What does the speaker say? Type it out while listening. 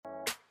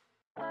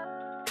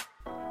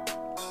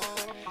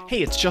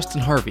Hey, it's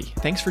Justin Harvey.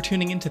 Thanks for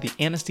tuning into the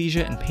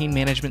Anesthesia and Pain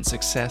Management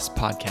Success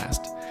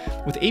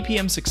podcast. With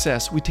APM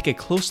Success, we take a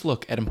close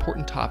look at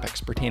important topics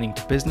pertaining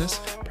to business,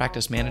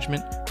 practice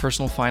management,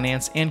 personal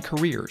finance, and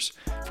careers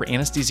for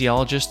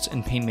anesthesiologists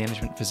and pain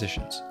management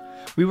physicians.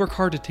 We work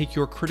hard to take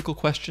your critical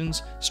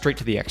questions straight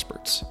to the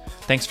experts.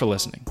 Thanks for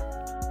listening.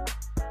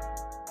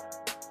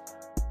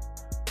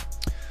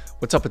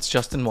 What's up? It's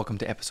Justin. Welcome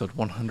to episode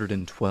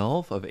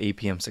 112 of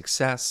APM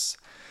Success.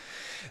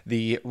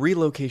 The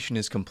relocation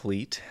is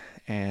complete,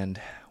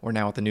 and we're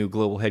now at the new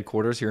global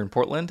headquarters here in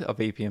Portland of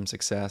APM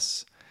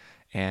Success.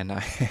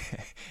 And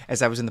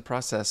as I was in the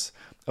process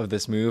of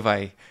this move,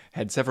 I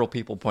had several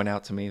people point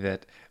out to me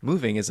that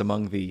moving is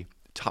among the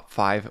top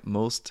 5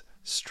 most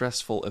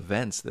stressful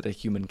events that a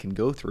human can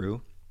go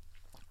through,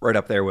 right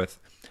up there with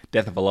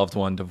death of a loved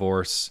one,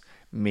 divorce,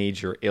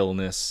 major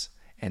illness,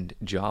 and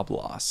job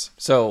loss.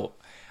 So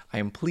I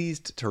am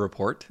pleased to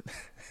report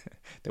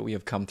that we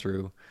have come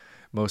through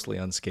mostly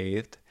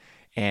unscathed,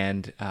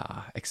 and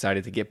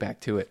excited to get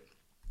back to it.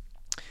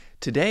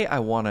 Today, I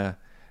want to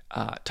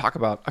talk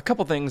about a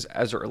couple things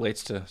as it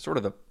relates to sort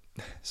of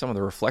some of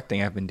the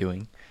reflecting I've been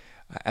doing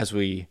as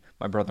my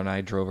brother and I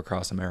drove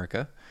across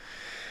America,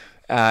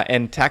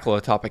 and tackle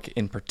a topic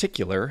in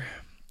particular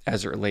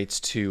as it relates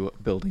to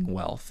building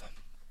wealth.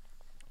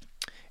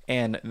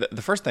 And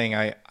the first thing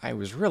I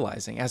was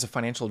realizing as a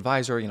financial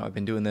advisor, I've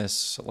been doing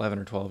this 11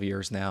 or 12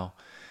 years now.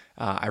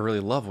 I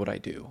really love what I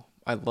do.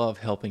 I love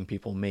helping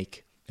people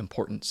make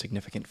important,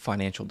 significant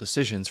financial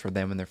decisions for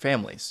them and their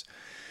families.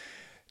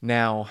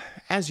 Now,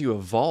 as you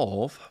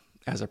evolve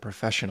as a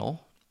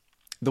professional,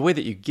 the way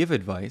that you give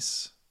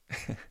advice,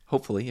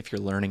 hopefully, if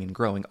you're learning and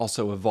growing,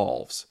 also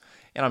evolves.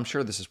 And I'm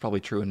sure this is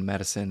probably true in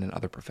medicine and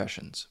other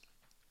professions,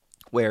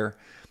 where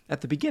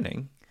at the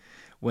beginning,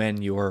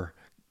 when you're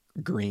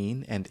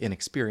green and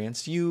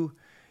inexperienced, you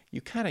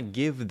kind of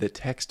give the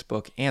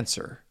textbook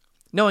answer,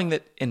 knowing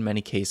that in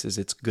many cases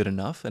it's good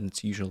enough and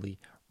it's usually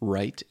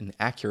right and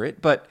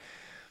accurate, but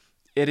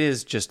it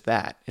is just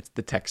that. It's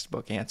the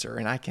textbook answer.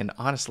 And I can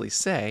honestly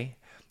say,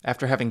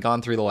 after having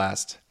gone through the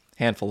last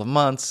handful of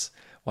months,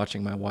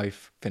 watching my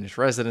wife finish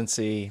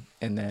residency,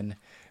 and then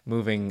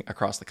moving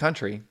across the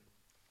country,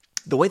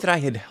 the way that I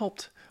had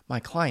helped my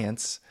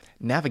clients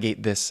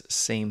navigate this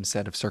same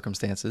set of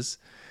circumstances,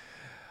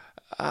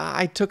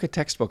 I took a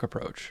textbook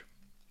approach.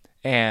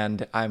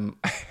 And I'm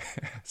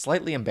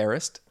slightly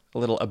embarrassed, a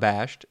little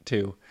abashed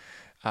to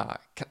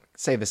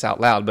say this out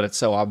loud, but it's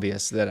so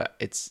obvious that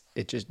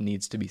it just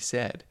needs to be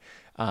said,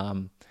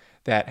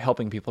 that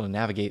helping people to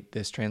navigate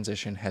this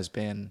transition has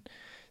been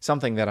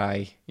something that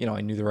I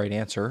knew the right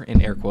answer,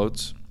 in air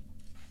quotes.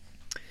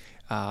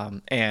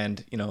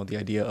 And the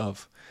idea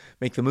of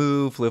make the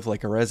move, live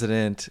like a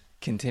resident,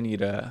 continue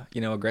to,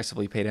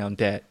 aggressively pay down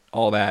debt,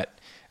 all that,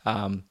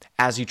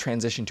 as you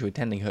transition to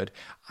attendinghood.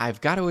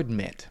 I've got to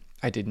admit,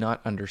 I did not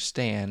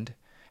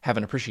have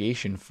an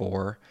appreciation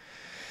for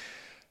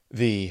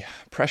the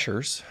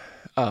pressures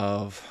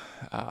of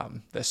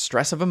the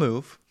stress of a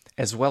move,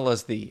 as well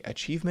as the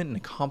achievement and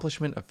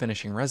accomplishment of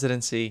finishing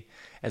residency,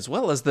 as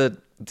well as the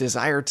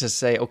desire to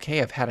say, okay,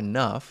 I've had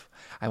enough.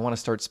 I want to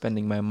start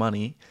spending my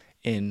money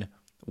in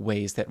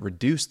ways that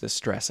reduce the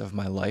stress of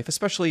my life,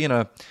 especially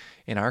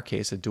in our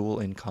case, a dual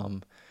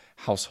income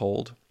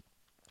household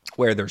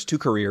where there's 2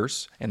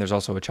 careers and there's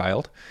also a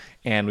child,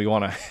 and we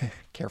want to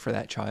care for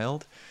that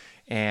child.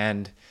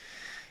 And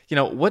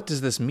what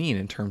does this mean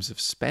in terms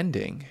of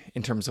spending,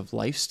 in terms of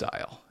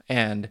lifestyle?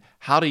 And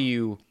how do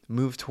you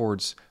move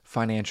towards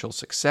financial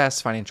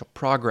success, financial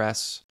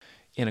progress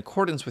in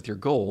accordance with your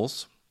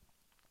goals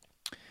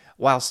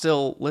while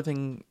still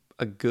living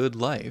a good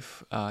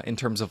life in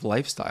terms of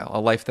lifestyle, a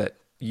life that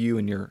you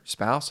and your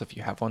spouse, if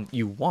you have one,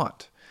 you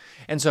want?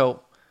 And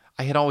so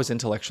I had always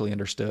intellectually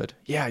understood,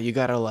 you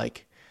got to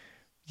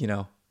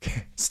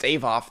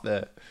stave off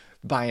the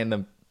buying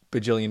the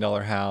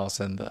bajillion-dollar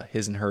house and the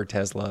his and her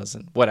Teslas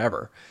and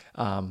whatever.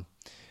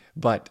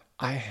 But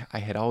I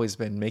had always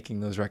been making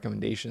those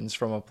recommendations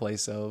from a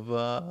place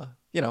of,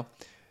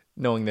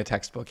 knowing the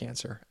textbook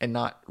answer and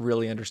not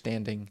really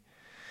understanding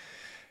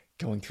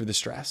going through the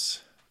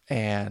stress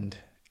and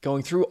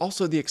going through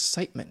also the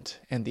excitement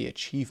and the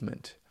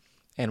achievement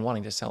and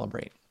wanting to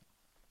celebrate.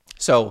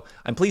 So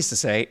I'm pleased to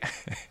say,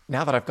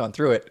 now that I've gone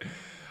through it,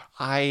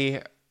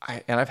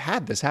 and I've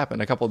had this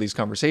happen, a couple of these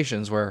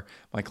conversations where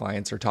my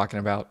clients are talking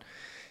about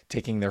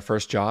taking their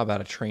first job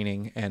out of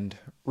training and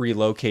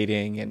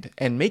relocating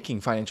and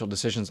making financial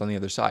decisions on the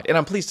other side. And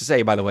I'm pleased to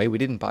say, by the way, we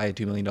didn't buy a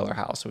 $2 million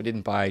house. We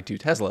didn't buy 2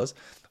 Teslas,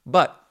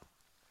 but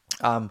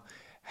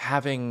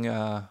having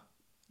a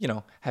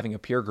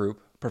peer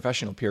group,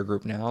 professional peer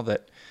group now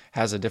that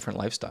has a different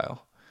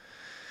lifestyle,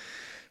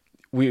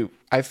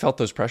 I've felt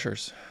those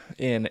pressures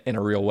in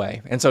a real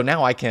way. And so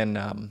now I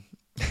can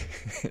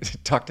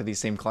talk to these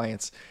same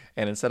clients,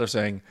 and instead of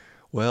saying,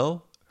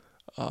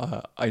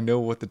 I know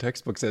what the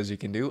textbook says you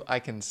can do, I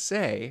can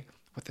say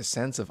with a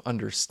sense of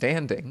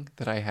understanding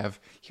that I have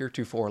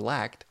heretofore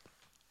lacked,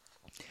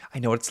 I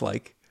know what it's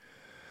like,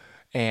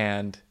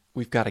 and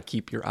we've got to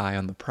keep your eye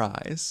on the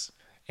prize.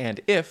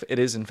 And if it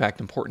is in fact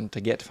important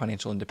to get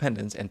financial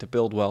independence and to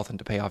build wealth and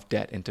to pay off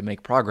debt and to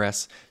make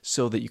progress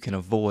so that you can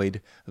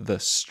avoid the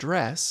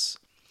stress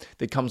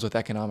that comes with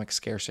economic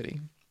scarcity.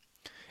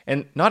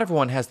 And not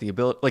everyone has the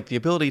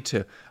ability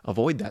to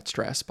avoid that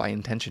stress by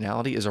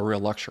intentionality is a real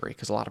luxury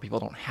because a lot of people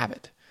don't have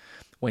it.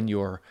 When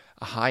you're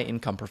a high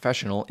income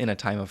professional in a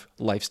time of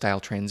lifestyle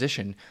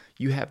transition,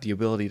 you have the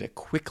ability to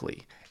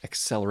quickly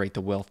accelerate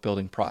the wealth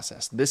building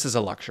process. This is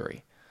a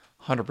luxury,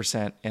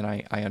 100%, and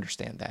I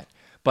understand that.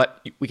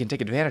 But we can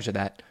take advantage of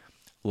that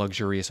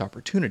luxurious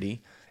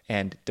opportunity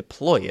and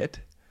deploy it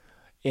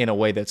in a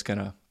way that's going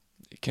to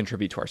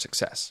contribute to our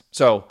success.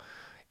 So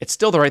it's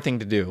still the right thing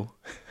to do.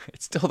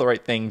 It's still the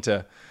right thing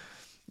to,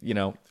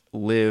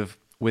 live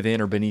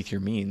within or beneath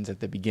your means at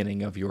the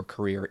beginning of your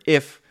career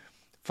if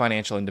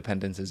financial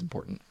independence is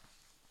important.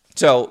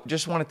 So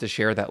just wanted to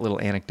share that little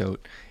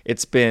anecdote.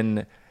 It's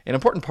been an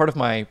important part of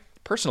my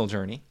personal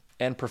journey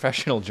and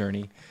professional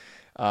journey.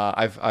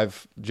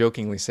 I've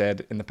jokingly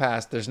said in the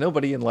past, there's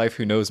nobody in life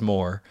who knows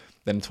more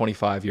than a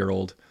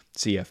 25-year-old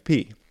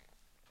CFP.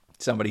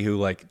 Somebody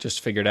who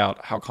just figured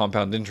out how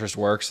compound interest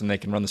works and they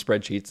can run the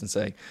spreadsheets and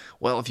say,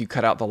 well, if you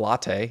cut out the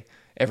latte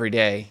every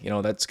day,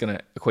 that's going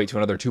to equate to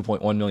another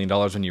 $2.1 million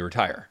when you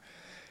retire.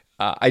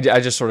 I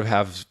just sort of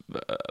have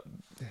a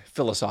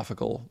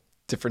philosophical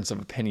difference of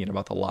opinion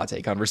about the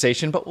latte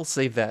conversation, but we'll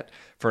save that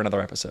for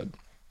another episode.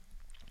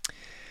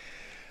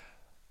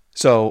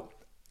 So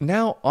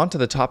now onto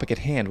the topic at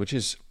hand, which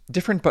is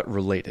different but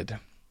related.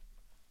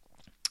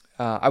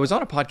 I was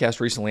on a podcast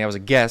recently. I was a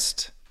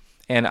guest,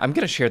 and I'm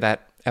going to share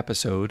that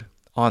episode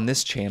on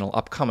this channel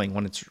upcoming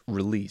when it's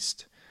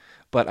released.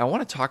 But I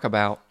want to talk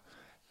about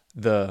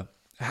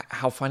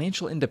how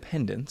financial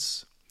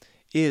independence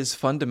is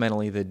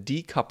fundamentally the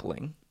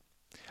decoupling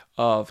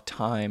of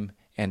time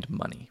and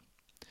money.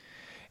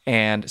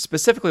 And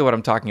specifically what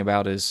I'm talking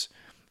about is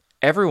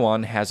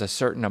everyone has a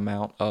certain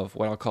amount of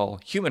what I'll call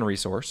human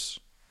resource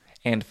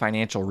and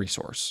financial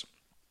resource.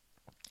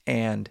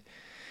 And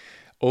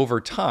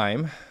over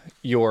time,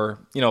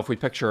 if we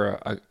picture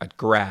a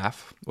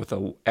graph with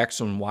a X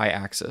and Y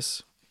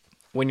axis,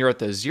 when you're at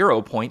the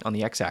 0 point on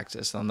the X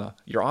axis,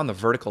 you're on the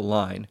vertical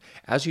line,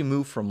 as you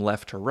move from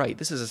left to right,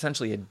 this is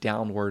essentially a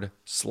downward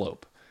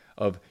slope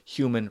of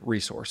human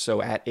resource.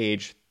 So at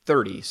age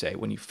 30, say,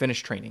 when you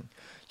finish training,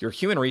 your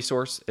human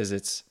resource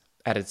is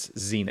at its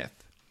zenith.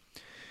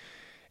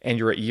 And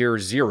you're at year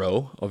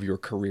 0 of your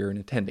career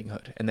in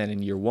attendinghood. And then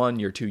in year 1,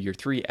 year 2, year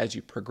 3, as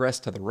you progress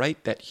to the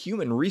right, that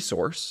human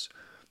resource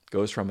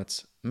goes from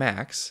its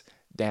max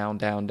down,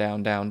 down,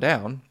 down, down,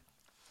 down,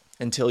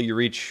 until you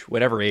reach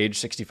whatever age,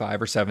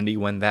 65 or 70,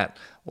 when that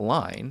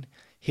line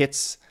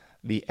hits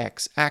the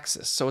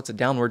x-axis. So it's a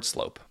downward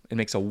slope. It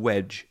makes a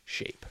wedge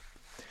shape.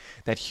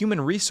 That human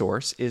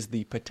resource is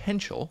the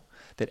potential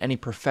that any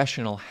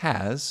professional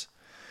has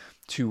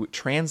to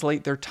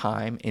translate their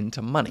time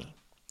into money.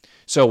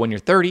 So when you're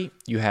 30,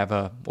 you have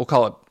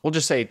we'll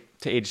just say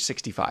to age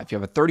 65, you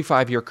have a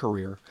 35-year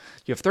career.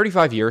 You have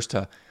 35 years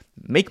to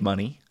make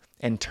money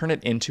and turn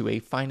it into a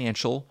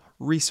financial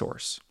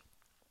resource.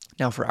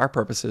 Now, for our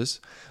purposes,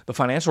 the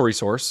financial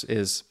resource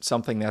is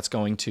something that's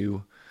going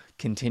to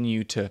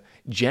continue to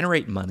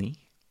generate money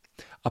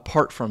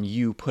apart from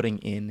you putting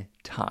in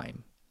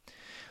time.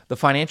 The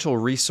financial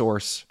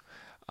resource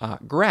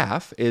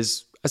graph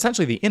is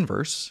essentially the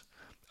inverse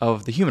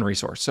of the human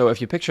resource. So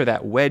if you picture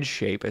that wedge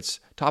shape,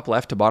 it's top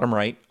left to bottom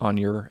right on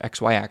your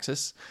XY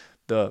axis.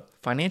 The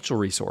financial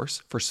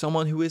resource for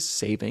someone who is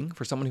saving,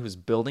 for someone who is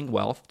building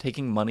wealth,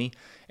 taking money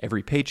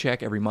every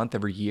paycheck, every month,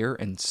 every year,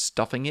 and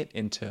stuffing it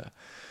into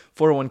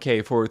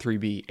 401k,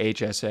 403b,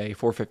 HSA,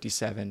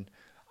 457,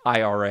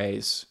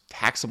 IRAs,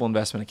 taxable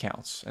investment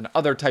accounts, and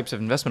other types of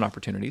investment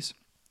opportunities.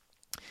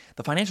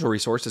 The financial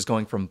resource is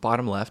going from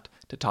bottom left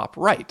to top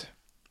right.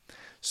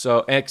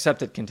 So,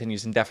 except it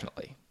continues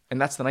indefinitely. And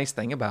that's the nice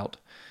thing about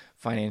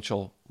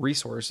financial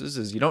resources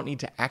is you don't need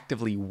to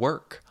actively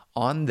work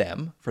on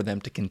them for them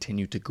to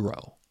continue to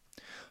grow.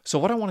 So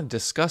what I want to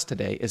discuss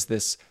today is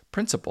this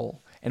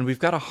principle, and we've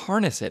got to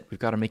harness it. We've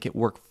got to make it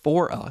work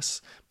for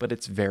us, but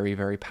it's very,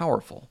 very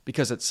powerful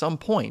because at some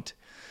point,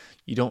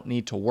 you don't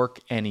need to work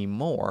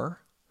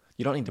anymore.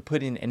 You don't need to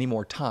put in any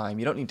more time.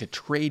 You don't need to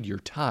trade your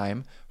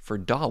time for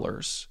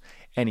dollars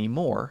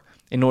anymore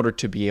in order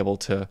to be able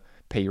to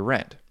pay your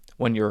rent.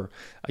 When you're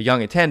a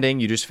young attending,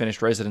 you just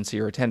finished residency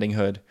or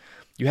attendinghood,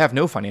 you have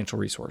no financial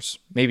resource,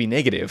 maybe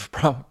negative,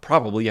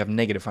 probably you have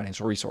negative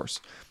financial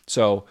resource.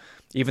 So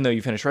even though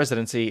you finish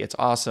residency, it's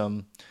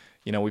awesome.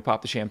 We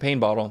pop the champagne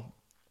bottle.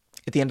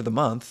 At the end of the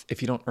month,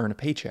 if you don't earn a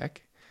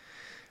paycheck,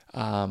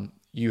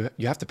 you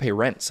have to pay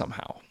rent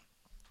somehow.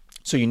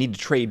 So you need to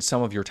trade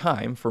some of your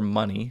time for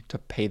money to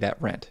pay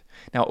that rent.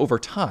 Now, over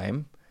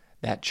time,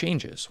 that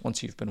changes.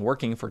 Once you've been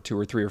working for 2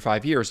 or 3 or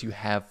 5 years, you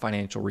have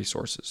financial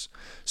resources.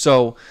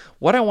 So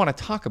what I want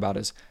to talk about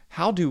is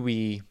how do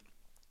we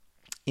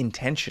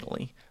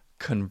intentionally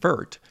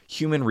convert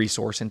human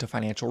resource into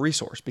financial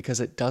resource, because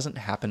it doesn't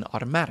happen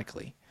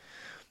automatically.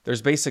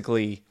 There's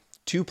basically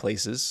 2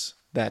 places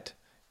that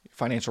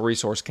financial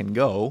resource can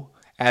go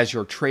as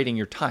you're trading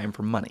your time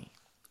for money.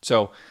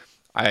 So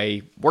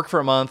I work for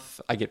a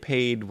month, I get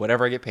paid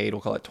whatever I get paid,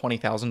 we'll call it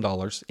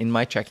 $20,000 in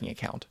my checking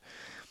account.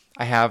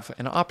 I have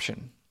an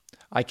option.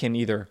 I can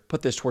either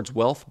put this towards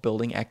wealth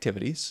building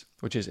activities,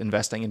 which is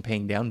investing and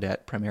paying down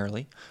debt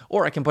primarily,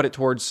 or I can put it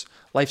towards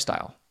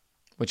lifestyle,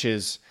 which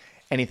is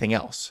anything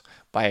else.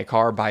 Buy a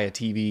car, buy a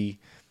TV,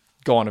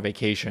 go on a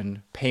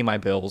vacation, pay my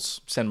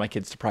bills, send my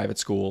kids to private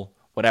school,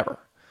 whatever.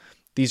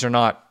 These are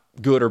not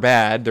good or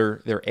bad,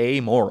 they're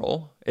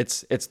amoral.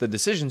 It's the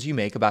decisions you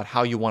make about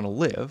how you want to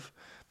live.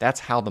 That's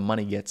how the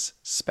money gets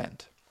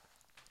spent.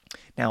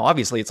 Now,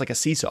 obviously, it's like a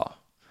seesaw.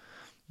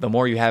 The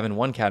more you have in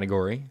one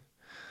category,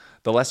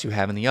 the less you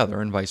have in the other,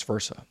 and vice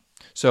versa.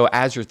 So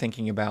as you're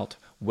thinking about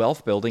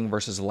wealth building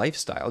versus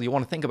lifestyle, you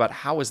want to think about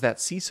how is that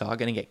seesaw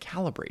going to get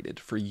calibrated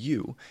for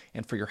you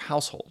and for your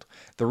household.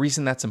 The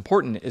reason that's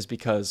important is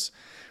because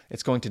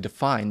it's going to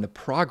define the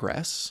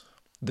progress,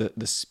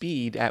 the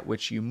speed at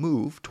which you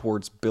move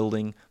towards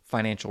building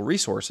financial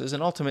resources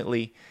and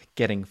ultimately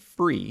getting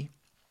free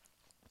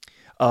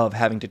of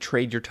having to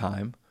trade your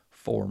time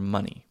for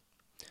money.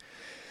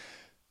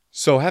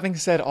 So having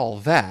said all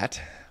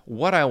that,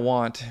 what I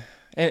want,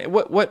 and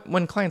what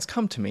when clients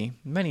come to me,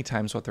 many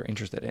times what they're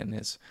interested in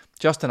is,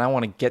 Justin, I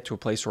want to get to a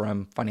place where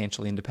I'm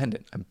financially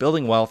independent. I'm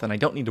building wealth and I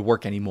don't need to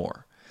work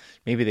anymore.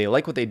 Maybe they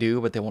like what they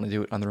do, but they want to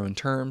do it on their own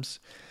terms.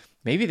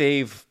 Maybe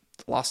they've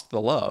lost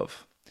the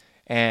love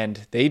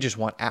and they just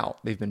want out.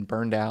 They've been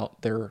burned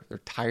out. They're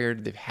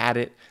tired. They've had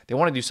it. They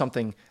want to do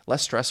something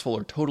less stressful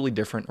or totally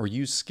different or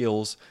use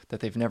skills that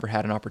they've never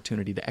had an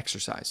opportunity to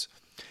exercise.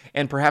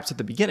 And perhaps at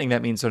the beginning,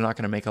 that means they're not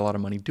going to make a lot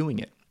of money doing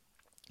it.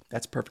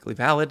 That's perfectly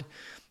valid.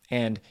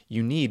 And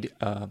you need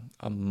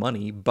a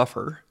money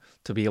buffer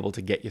to be able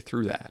to get you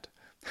through that.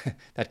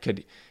 That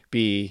could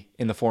be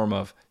in the form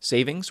of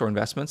savings or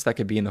investments. That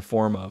could be in the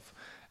form of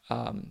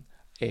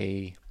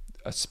a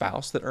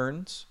spouse that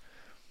earns,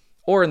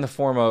 or in the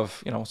form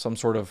of some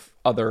sort of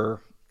other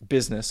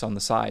business on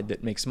the side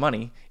that makes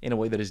money in a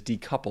way that is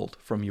decoupled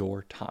from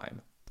your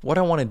time. What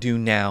I want to do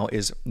now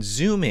is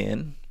zoom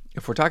in.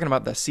 If we're talking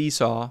about the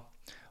seesaw,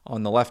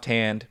 on the left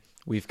hand,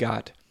 we've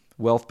got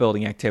wealth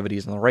building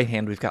activities. On the right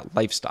hand, we've got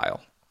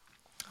lifestyle.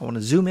 I want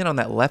to zoom in on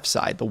that left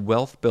side, the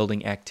wealth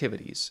building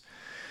activities,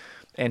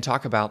 and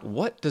talk about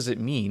what does it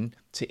mean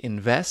to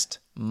invest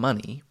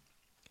money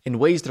in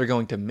ways that are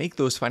going to make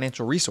those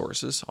financial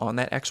resources on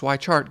that XY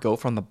chart go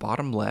from the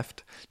bottom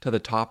left to the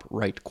top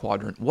right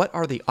quadrant. What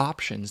are the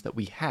options that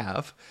we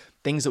have,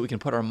 things that we can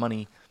put our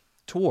money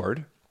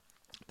toward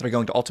that are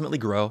going to ultimately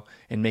grow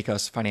and make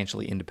us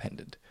financially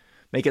independent?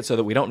 Make it so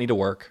that we don't need to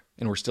work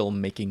and we're still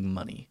making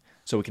money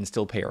so we can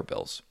still pay our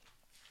bills.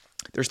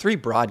 There's three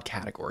broad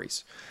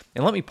categories.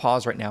 And let me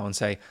pause right now and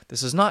say,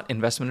 this is not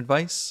investment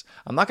advice.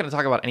 I'm not going to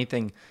talk about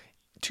anything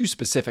too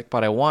specific,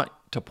 but I want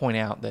to point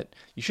out that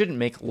you shouldn't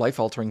make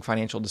life-altering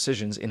financial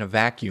decisions in a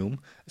vacuum,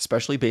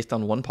 especially based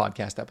on one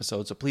podcast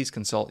episode. So please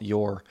consult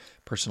your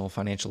personal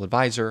financial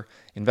advisor,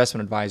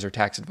 investment advisor,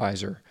 tax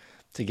advisor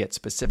to get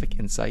specific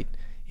insight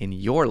in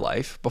your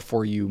life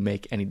before you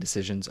make any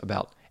decisions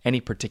about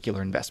any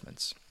particular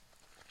investments.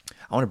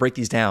 I want to break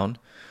these down,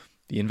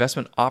 the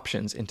investment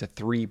options, into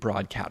three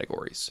broad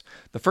categories.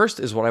 The first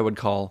is what I would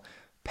call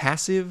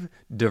passive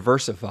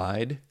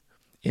diversified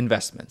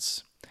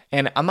investments.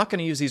 And I'm not going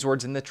to use these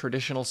words in the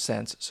traditional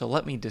sense, so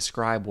let me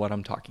describe what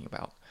I'm talking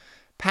about.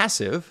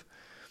 Passive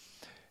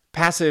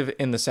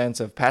in the sense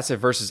of passive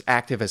versus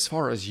active as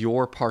far as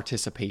your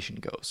participation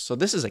goes. So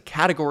this is a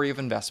category of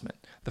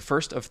investment, the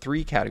first of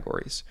three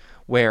categories,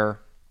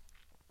 where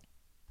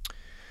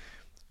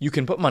you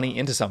can put money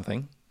into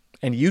something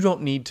and you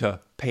don't need to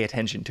pay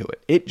attention to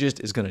it. It just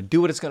is going to do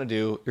what it's going to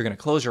do. You're going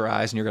to close your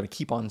eyes and you're going to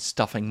keep on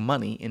stuffing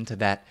money into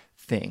that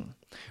thing.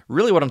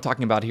 Really what I'm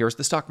talking about here is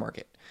the stock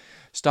market.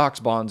 Stocks,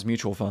 bonds,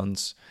 mutual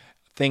funds,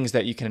 things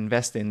that you can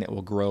invest in that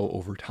will grow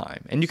over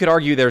time. And you could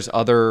argue there's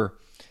other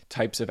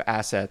types of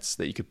assets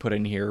that you could put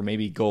in here,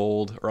 maybe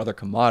gold or other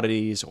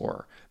commodities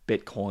or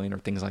Bitcoin or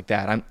things like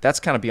that. That's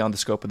kind of beyond the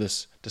scope of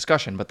this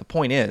discussion. But the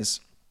point is,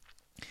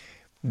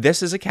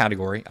 this is a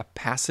category, a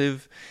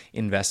passive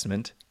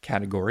investment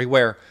category,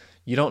 where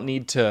you don't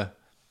need to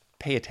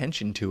pay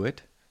attention to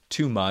it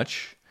too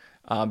much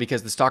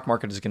because the stock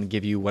market is going to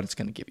give you what it's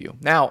going to give you.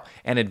 Now,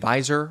 an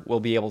advisor will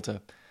be able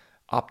to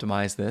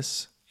optimize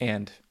this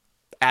and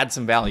add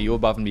some value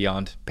above and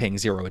beyond paying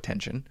zero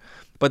attention.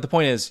 But the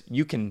point is,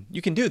 you can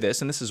do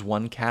this, and this is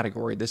one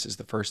category. This is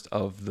the first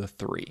of the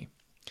three.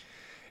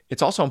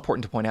 It's also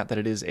important to point out that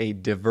it is a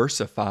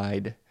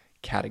diversified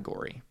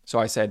category. So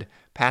I said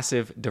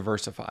passive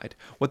diversified.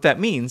 What that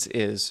means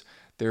is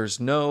there's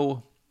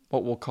no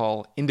what we'll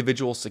call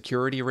individual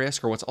security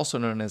risk, or what's also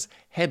known as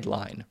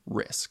headline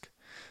risk.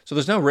 So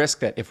there's no risk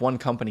that if one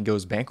company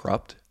goes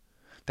bankrupt,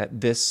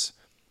 that this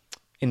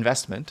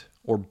investment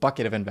or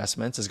bucket of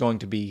investments is going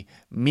to be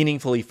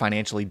meaningfully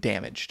financially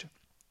damaged.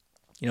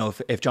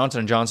 If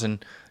Johnson & Johnson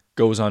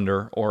goes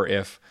under, or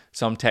if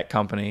some tech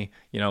company,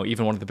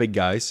 even one of the big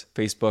guys,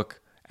 Facebook,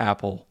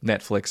 Apple,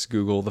 Netflix,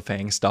 Google, the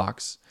FANG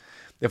stocks,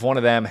 if one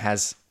of them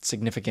has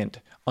significant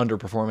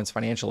underperformance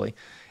financially,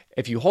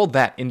 if you hold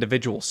that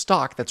individual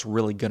stock, that's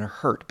really going to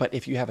hurt. But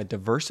if you have a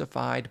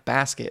diversified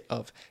basket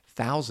of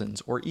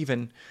thousands or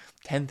even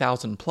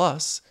 10,000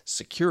 plus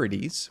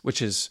securities,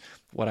 which is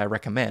what I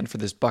recommend for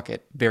this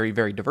bucket, very,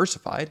 very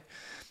diversified,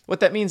 what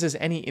that means is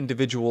any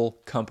individual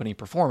company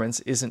performance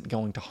isn't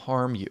going to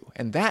harm you.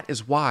 And that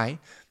is why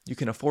you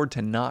can afford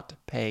to not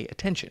pay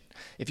attention.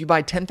 If you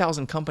buy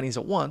 10,000 companies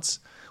at once,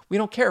 we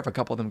don't care if a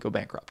couple of them go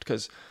bankrupt,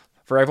 because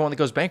for everyone that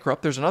goes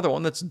bankrupt, there's another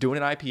one that's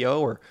doing an IPO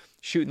or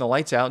shooting the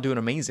lights out, doing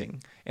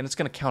amazing, and it's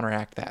going to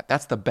counteract that.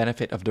 That's the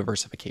benefit of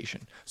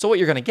diversification. So what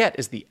you're going to get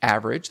is the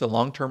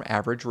long-term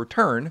average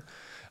return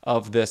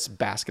of this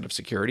basket of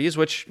securities,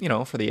 which,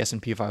 for the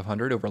S&P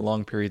 500 over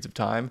long periods of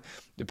time,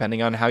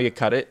 depending on how you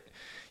cut it,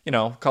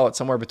 call it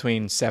somewhere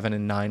between 7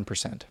 and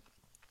 9%.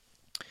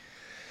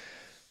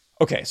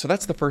 Okay, so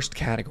that's the first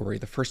category,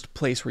 the first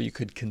place where you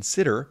could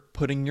consider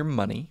putting your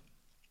money: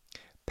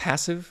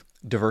 passive,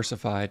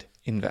 diversified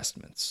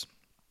investments.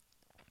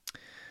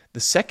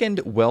 The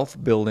second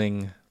wealth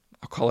building,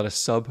 I'll call it a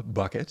sub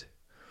bucket,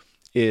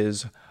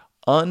 is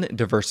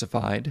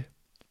undiversified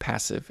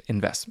passive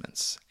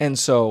investments. And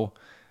so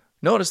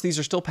notice these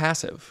are still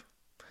passive.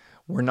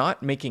 We're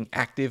not making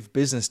active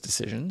business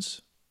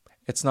decisions.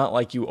 It's not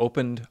like you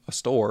opened a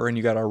store and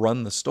you got to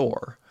run the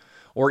store,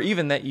 or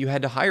even that you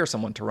had to hire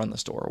someone to run the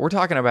store. We're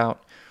talking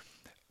about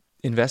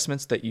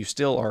investments that you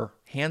still are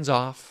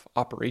hands-off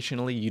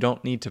operationally. You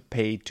don't need to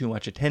pay too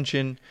much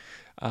attention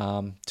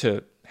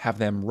to have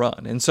them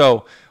run. And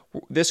so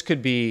this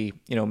could be,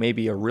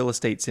 maybe a real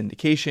estate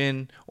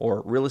syndication,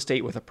 or real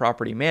estate with a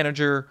property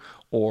manager,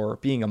 or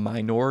being a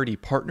minority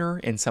partner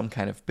in some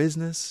kind of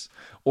business,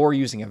 or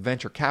using a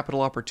venture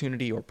capital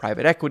opportunity or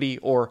private equity,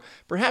 or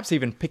perhaps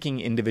even picking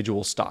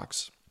individual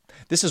stocks.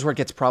 This is where it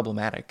gets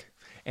problematic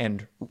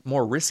and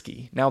more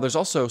risky. Now, there's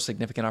also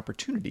significant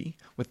opportunity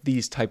with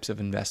these types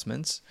of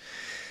investments.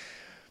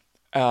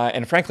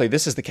 And frankly,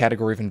 this is the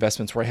category of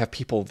investments where I have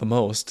people the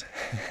most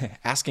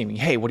asking me,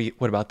 hey,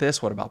 what about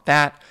this? What about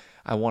that?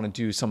 I want to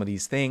do some of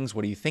these things.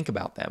 What do you think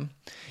about them?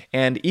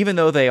 And even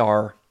though they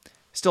are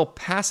still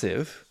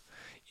passive,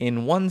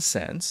 in one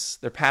sense,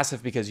 they're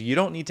passive because you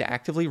don't need to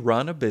actively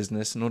run a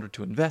business in order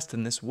to invest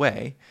in this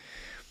way.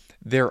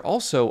 They're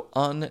also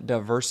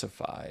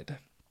undiversified,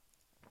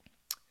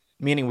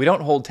 meaning we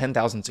don't hold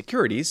 10,000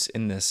 securities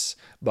in this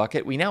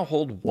bucket. We now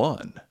hold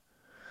one.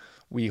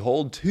 We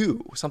hold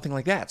two, something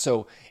like that.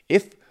 So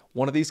if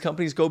one of these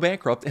companies go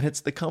bankrupt and it's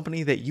the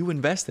company that you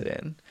invested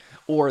in,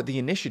 or the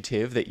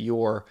initiative that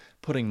you're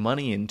putting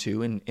money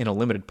into in a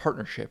limited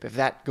partnership, if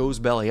that goes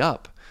belly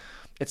up,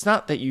 it's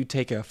not that you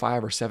take a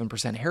 5 or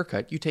 7%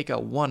 haircut, you take a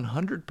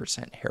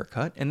 100%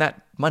 haircut, and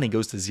that money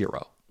goes to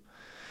zero.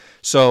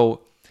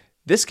 So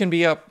this can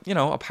be a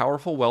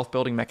powerful wealth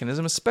building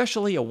mechanism,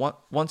 especially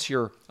once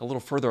you're a little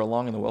further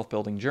along in the wealth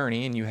building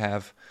journey and you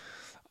have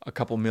a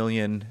couple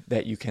million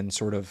that you can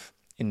sort of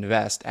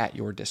invest at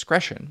your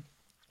discretion.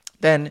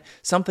 Then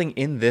something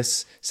in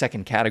this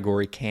second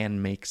category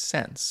can make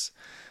sense.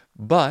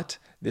 But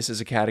this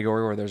is a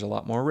category where there's a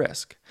lot more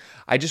risk.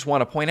 I just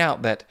want to point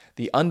out that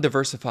the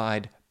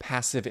undiversified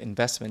passive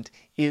investment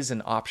is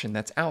an option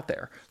that's out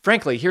there.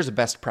 Frankly, here's a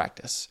best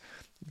practice.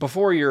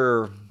 Before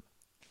you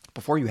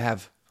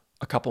have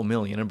a couple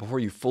million and before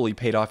you fully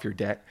paid off your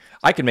debt,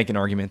 I could make an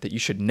argument that you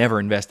should never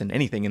invest in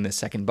anything in this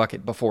second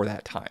bucket before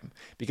that time,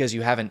 because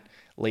you haven't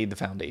laid the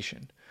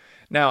foundation.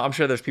 Now, I'm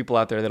sure there's people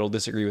out there that'll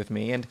disagree with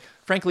me. And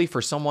frankly,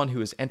 for someone who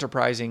is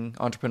enterprising,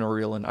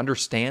 entrepreneurial, and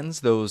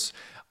understands those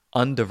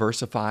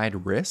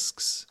undiversified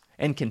risks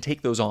and can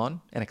take those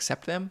on and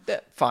accept them,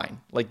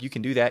 fine. Like, you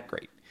can do that,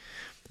 great.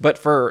 But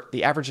for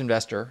the average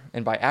investor,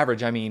 and by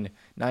average, I mean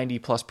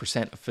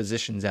 90+% of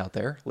physicians out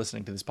there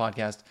listening to this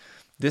podcast,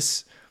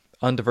 this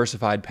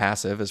undiversified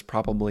passive is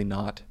probably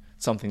not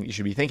something that you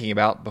should be thinking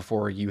about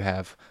before you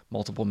have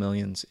multiple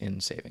millions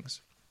in savings.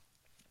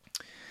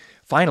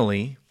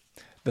 Finally,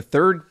 the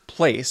third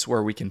place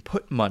where we can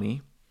put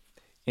money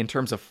in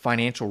terms of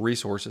financial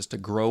resources to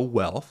grow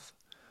wealth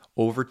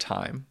over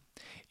time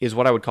is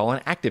what I would call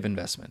an active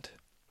investment.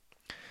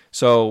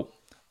 So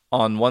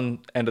on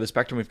one end of the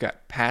spectrum, we've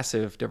got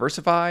passive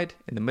diversified.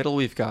 In the middle,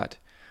 we've got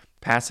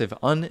passive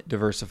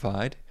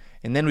undiversified.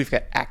 And then we've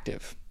got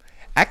active.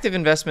 Active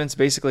investments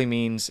basically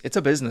means it's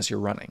a business you're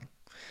running.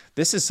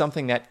 This is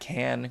something that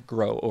can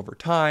grow over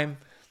time.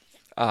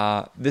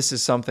 This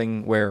is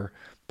something where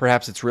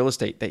perhaps it's real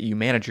estate that you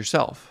manage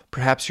yourself.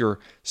 Perhaps you're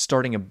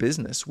starting a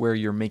business where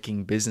you're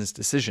making business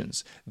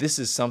decisions. This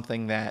is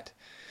something that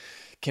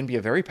can be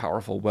a very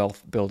powerful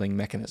wealth building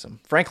mechanism.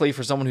 Frankly,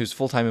 for someone who's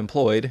full-time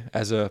employed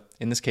as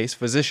in this case,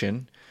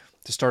 physician,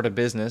 to start a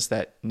business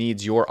that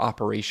needs your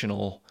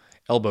operational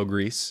elbow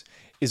grease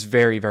is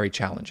very, very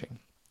challenging.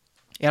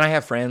 And I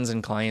have friends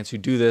and clients who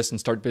do this and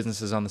start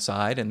businesses on the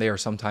side, and they are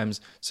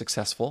sometimes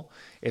successful.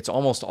 It's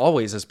almost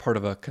always as part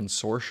of a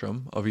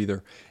consortium of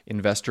either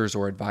investors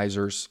or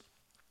advisors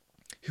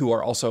who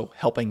are also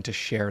helping to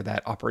share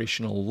that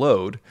operational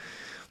load.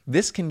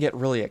 This can get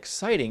really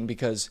exciting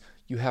because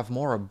you have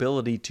more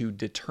ability to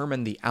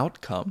determine the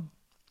outcome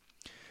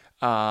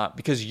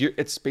because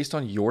it's based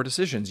on your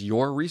decisions,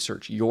 your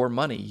research, your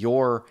money,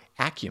 your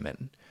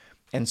acumen.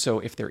 And so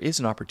if there is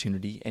an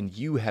opportunity and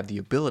you have the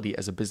ability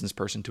as a business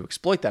person to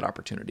exploit that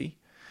opportunity,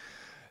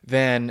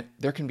 then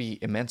there can be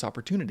immense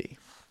opportunity.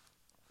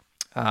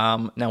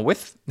 Now,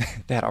 with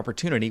that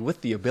opportunity,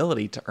 with the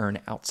ability to earn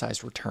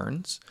outsized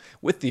returns,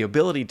 with the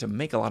ability to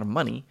make a lot of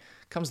money,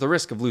 comes the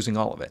risk of losing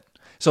all of it.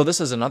 So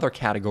this is another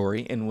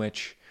category in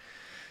which,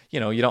 you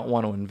don't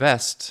want to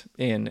invest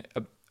in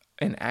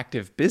an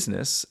active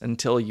business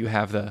until you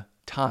have the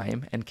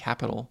time and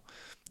capital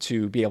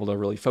to be able to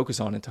really focus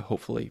on it to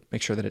hopefully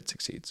make sure that it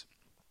succeeds.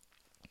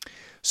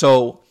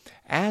 So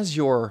as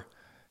you're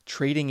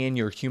trading in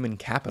your human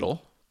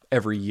capital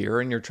every year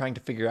and you're trying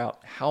to figure out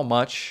how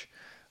much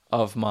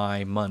of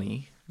my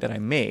money that I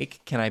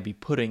make can I be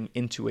putting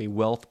into a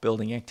wealth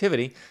building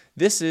activity,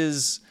 this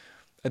is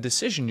a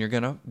decision you're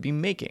going to be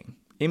making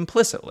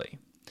implicitly.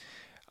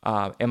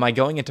 Am I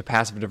going into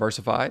passive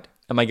diversified?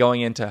 Am I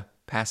going into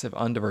passive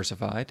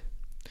undiversified?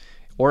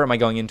 Or am I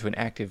going into an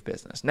active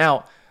business?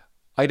 Now,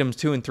 items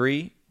 2 and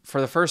 3,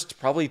 for the first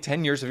probably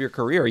 10 years of your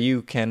career,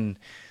 you can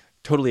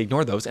totally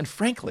ignore those. And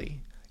frankly,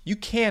 you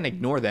can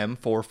ignore them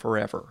for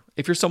forever.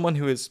 If you're someone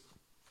who is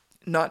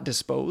not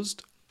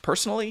disposed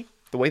personally,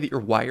 the way that you're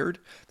wired,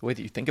 the way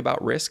that you think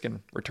about risk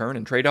and return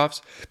and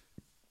trade-offs,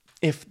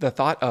 if the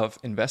thought of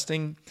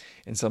investing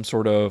in some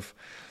sort of,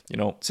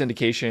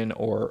 syndication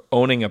or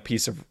owning a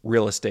piece of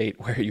real estate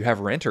where you have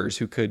renters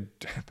who could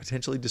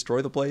potentially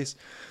destroy the place,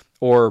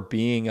 or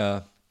being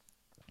a,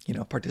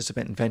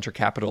 participant in venture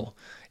capital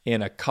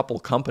in a couple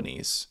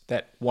companies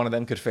that one of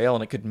them could fail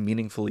and it could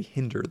meaningfully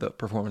hinder the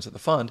performance of the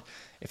fund,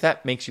 if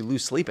that makes you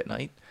lose sleep at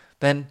night,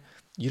 then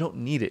you don't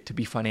need it to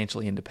be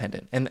financially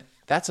independent. And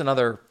that's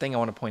another thing I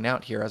want to point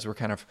out here as we're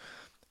kind of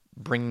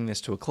bringing this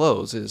to a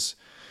close is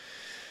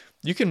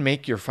you can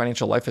make your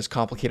financial life as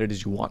complicated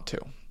as you want to.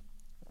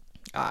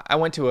 I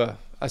went to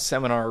a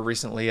seminar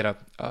recently at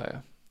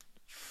a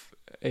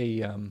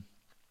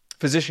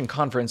physician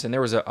conference, and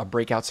there was a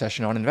breakout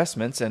session on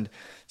investments, and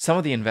some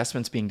of the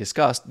investments being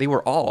discussed, they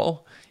were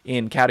all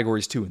in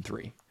categories 2 and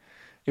 3.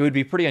 It would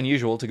be pretty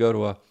unusual to go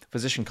to a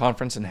physician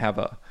conference and have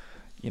a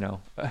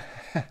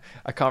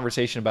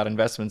conversation about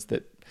investments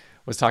that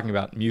was talking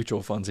about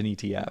mutual funds and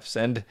ETFs.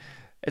 And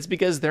it's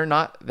because they're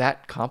not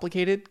that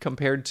complicated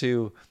compared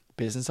to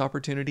business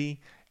opportunity,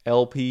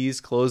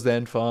 LPs,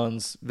 closed-end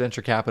funds,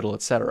 venture capital,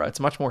 etc. It's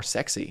much more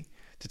sexy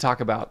to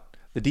talk about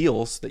the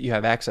deals that you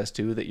have access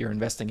to, that you're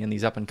investing in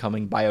these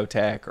up-and-coming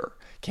biotech or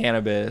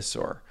cannabis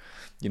or,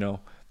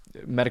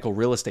 medical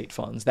real estate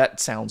funds. That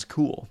sounds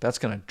cool. That's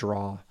going to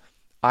draw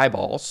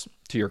eyeballs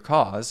to your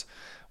cause.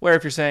 Where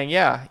if you're saying,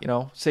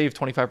 save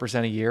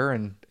 25% a year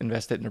and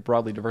invest it in a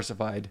broadly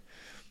diversified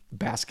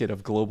basket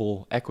of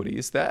global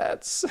equities,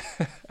 that's,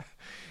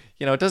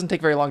 it doesn't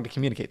take very long to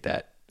communicate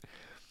that.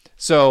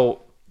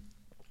 So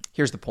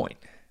here's the point.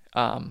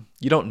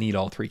 You don't need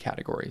all 3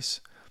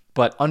 categories,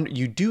 but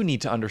you do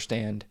need to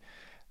understand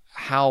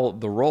how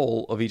the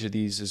role of each of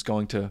these is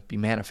going to be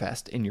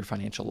manifest in your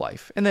financial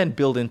life, and then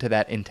build into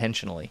that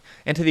intentionally.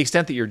 And to the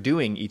extent that you're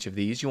doing each of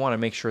these, you want to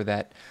make sure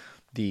that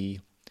the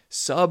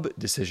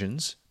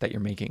sub-decisions that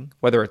you're making,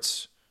 whether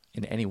it's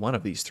in any one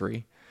of these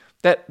 3,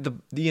 that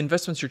the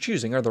investments you're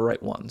choosing are the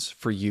right ones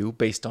for you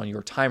based on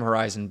your time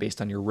horizon,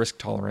 based on your risk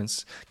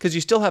tolerance, because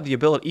you still have the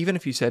ability, even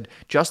if you said,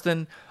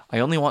 Justin, I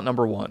only want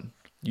number 1.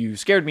 You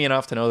scared me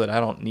enough to know that I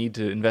don't need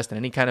to invest in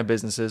any kind of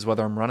businesses,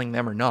 whether I'm running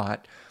them or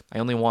not. I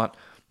only want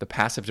the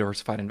passive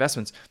diversified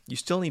investments. You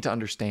still need to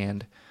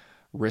understand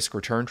risk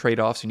return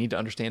trade-offs. You need to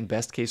understand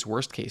best case,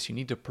 worst case. You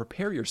need to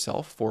prepare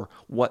yourself for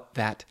what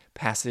that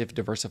passive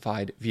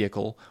diversified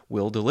vehicle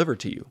will deliver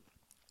to you.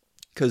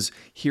 Because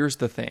here's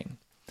the thing.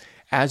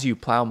 As you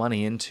plow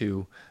money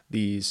into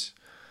these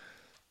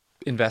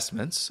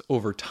investments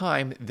over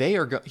time,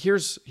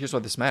 here's why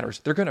this matters.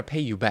 They're going to pay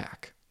you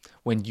back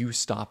when you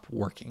stop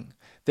working.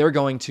 They're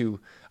going to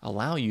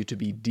allow you to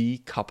be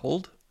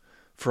decoupled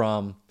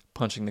from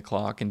punching the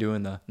clock and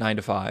doing the 9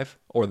 to 5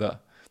 or the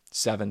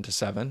 7 to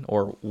 7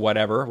 or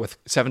whatever, with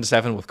 7 to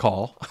 7 with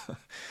call.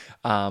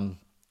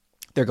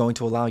 They're going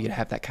to allow you to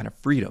have that kind of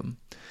freedom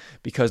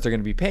because they're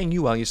going to be paying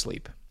you while you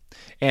sleep.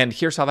 And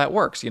here's how that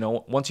works.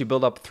 Once you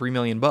build up $3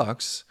 million,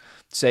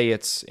 say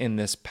it's in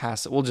this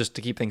passive, well, just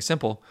to keep things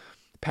simple,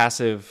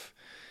 passive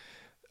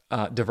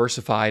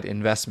diversified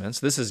investments.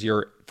 This is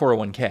your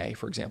 401k,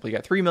 for example. You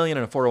got $3 million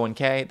in a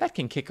 401k. That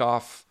can kick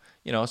off,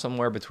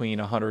 somewhere between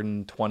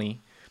 $120,000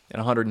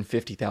 and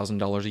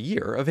 $150,000 a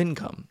year of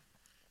income.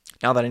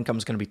 Now that income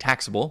is going to be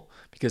taxable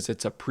because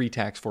it's a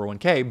pre-tax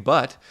 401k,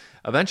 but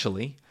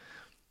eventually,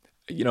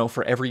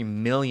 for every $1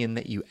 million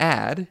that you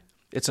add,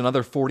 it's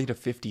another $40,000 to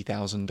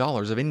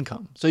 $50,000 of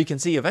income. So you can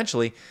see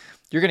eventually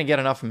you're going to get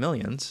enough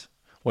millions,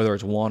 whether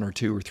it's 1 or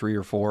 2 or 3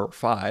 or 4 or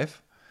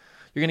 5,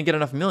 you're going to get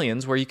enough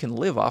millions where you can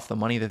live off the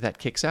money that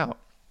kicks out.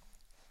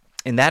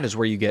 And that is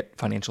where you get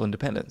financial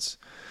independence.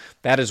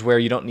 That is where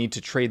you don't need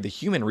to trade the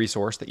human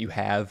resource that you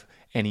have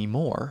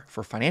anymore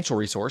for financial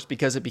resource,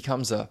 because it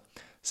becomes a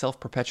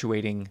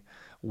self-perpetuating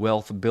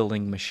wealth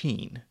building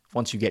machine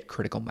once you get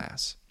critical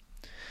mass.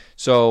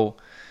 So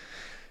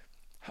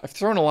I've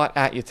thrown a lot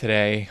at you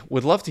today.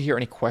 Would love to hear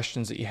any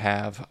questions that you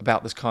have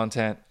about this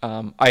content.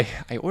 I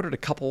ordered a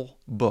couple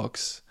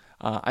books.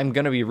 I'm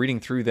going to be reading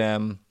through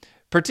them,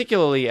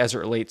 particularly as it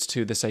relates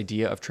to this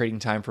idea of trading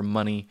time for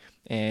money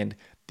and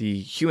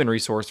the human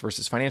resource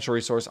versus financial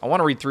resource. I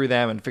want to read through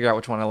them and figure out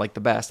which one I like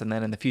the best. And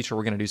then in the future,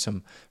 we're going to do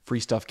some free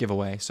stuff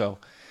giveaway. So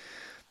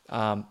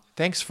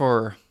thanks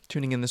for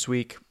tuning in this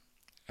week.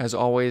 As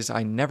always,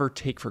 I never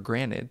take for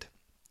granted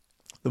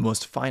the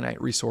most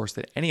finite resource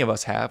that any of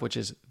us have, which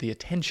is the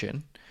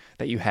attention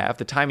that you have,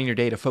 the time in your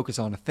day to focus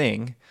on a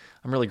thing.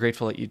 I'm really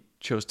grateful that you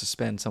chose to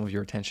spend some of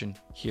your attention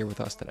here with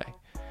us today.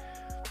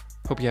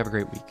 Hope you have a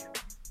great week.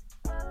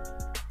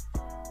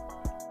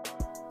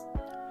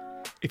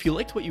 If you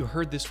liked what you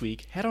heard this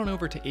week, head on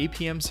over to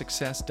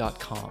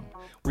apmsuccess.com,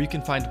 where you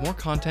can find more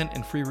content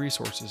and free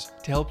resources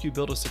to help you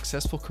build a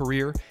successful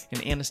career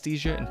in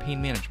anesthesia and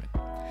pain management.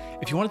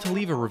 If you wanted to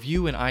leave a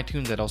review in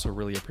iTunes, I'd also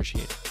really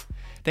appreciate it.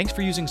 Thanks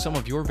for using some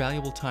of your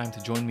valuable time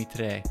to join me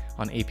today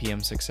on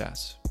APM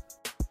Success.